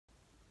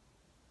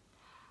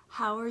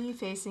How are you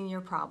facing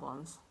your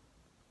problems?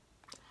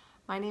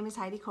 My name is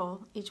Heidi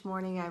Cole. Each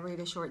morning I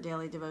read a short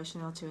daily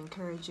devotional to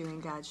encourage you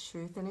in God's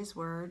truth and His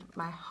Word.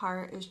 My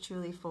heart is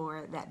truly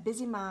for that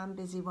busy mom,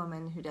 busy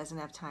woman who doesn't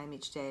have time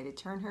each day to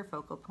turn her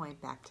focal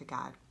point back to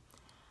God.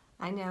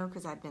 I know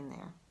because I've been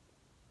there.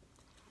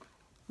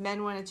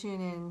 Men want to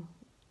tune in,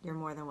 you're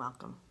more than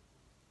welcome.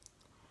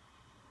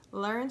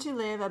 Learn to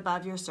live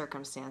above your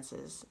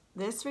circumstances.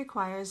 This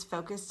requires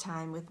focused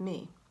time with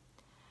me,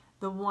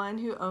 the one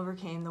who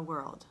overcame the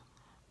world.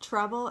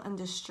 Trouble and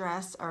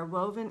distress are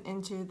woven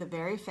into the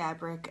very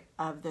fabric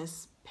of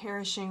this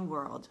perishing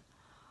world.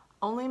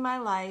 Only my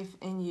life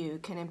in you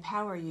can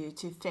empower you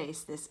to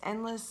face this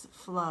endless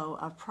flow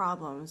of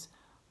problems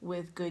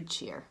with good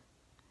cheer.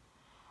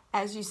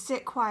 As you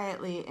sit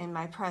quietly in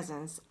my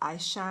presence, I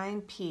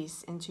shine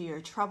peace into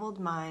your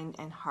troubled mind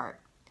and heart.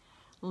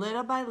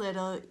 Little by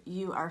little,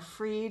 you are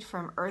freed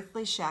from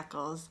earthly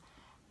shackles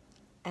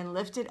and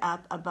lifted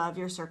up above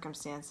your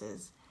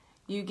circumstances.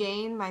 You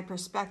gain my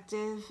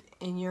perspective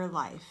in your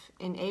life,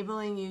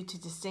 enabling you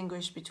to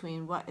distinguish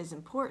between what is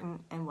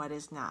important and what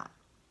is not.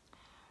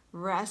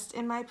 Rest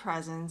in my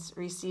presence,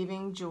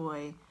 receiving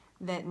joy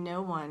that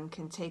no one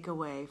can take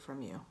away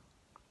from you.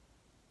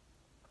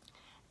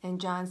 In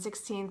John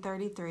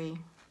 16:33,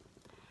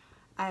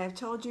 I have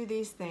told you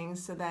these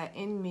things so that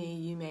in me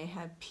you may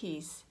have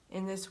peace.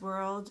 In this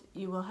world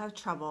you will have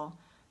trouble,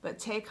 but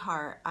take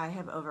heart, I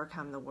have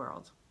overcome the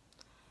world.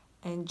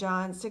 In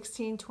John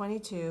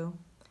 16:22,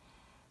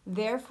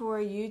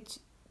 therefore you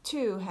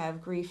too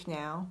have grief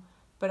now,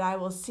 but I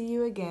will see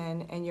you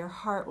again, and your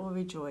heart will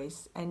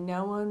rejoice, and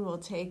no one will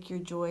take your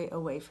joy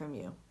away from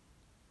you.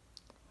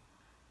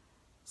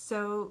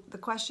 So the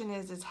question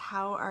is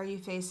how are you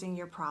facing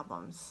your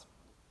problems?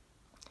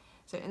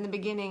 So in the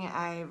beginning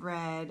I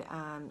read,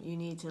 you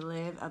need to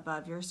live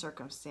above your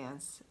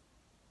circumstances,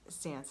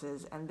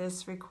 and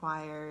this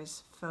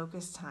requires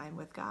focused time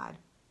with God.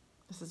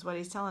 This is what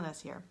he's telling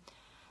us here.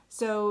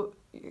 So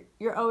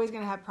you're always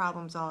going to have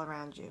problems all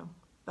around you,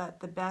 but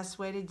the best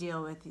way to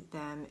deal with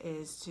them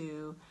is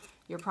to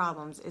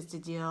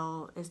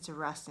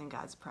rest in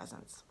God's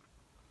presence.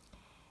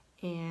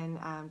 And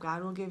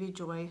God will give you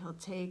joy. He'll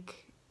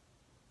take,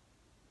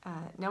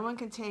 no one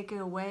can take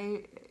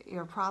away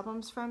your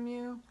problems from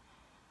you,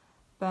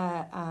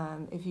 but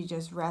if you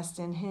just rest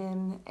in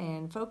Him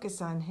and focus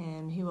on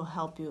Him, He will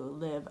help you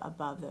live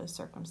above those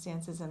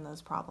circumstances and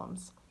those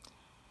problems.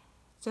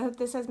 So I hope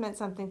this has meant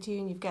something to you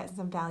and you've gotten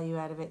some value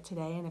out of it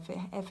today. And if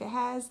it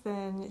has,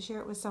 then share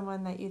it with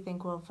someone that you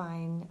think will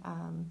find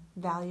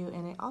value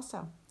in it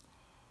also.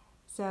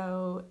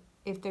 So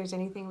if there's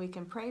anything we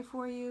can pray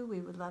for you,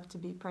 we would love to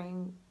be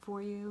praying for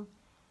you.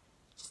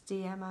 Just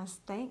DM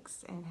us.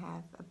 Thanks and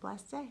have a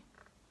blessed day.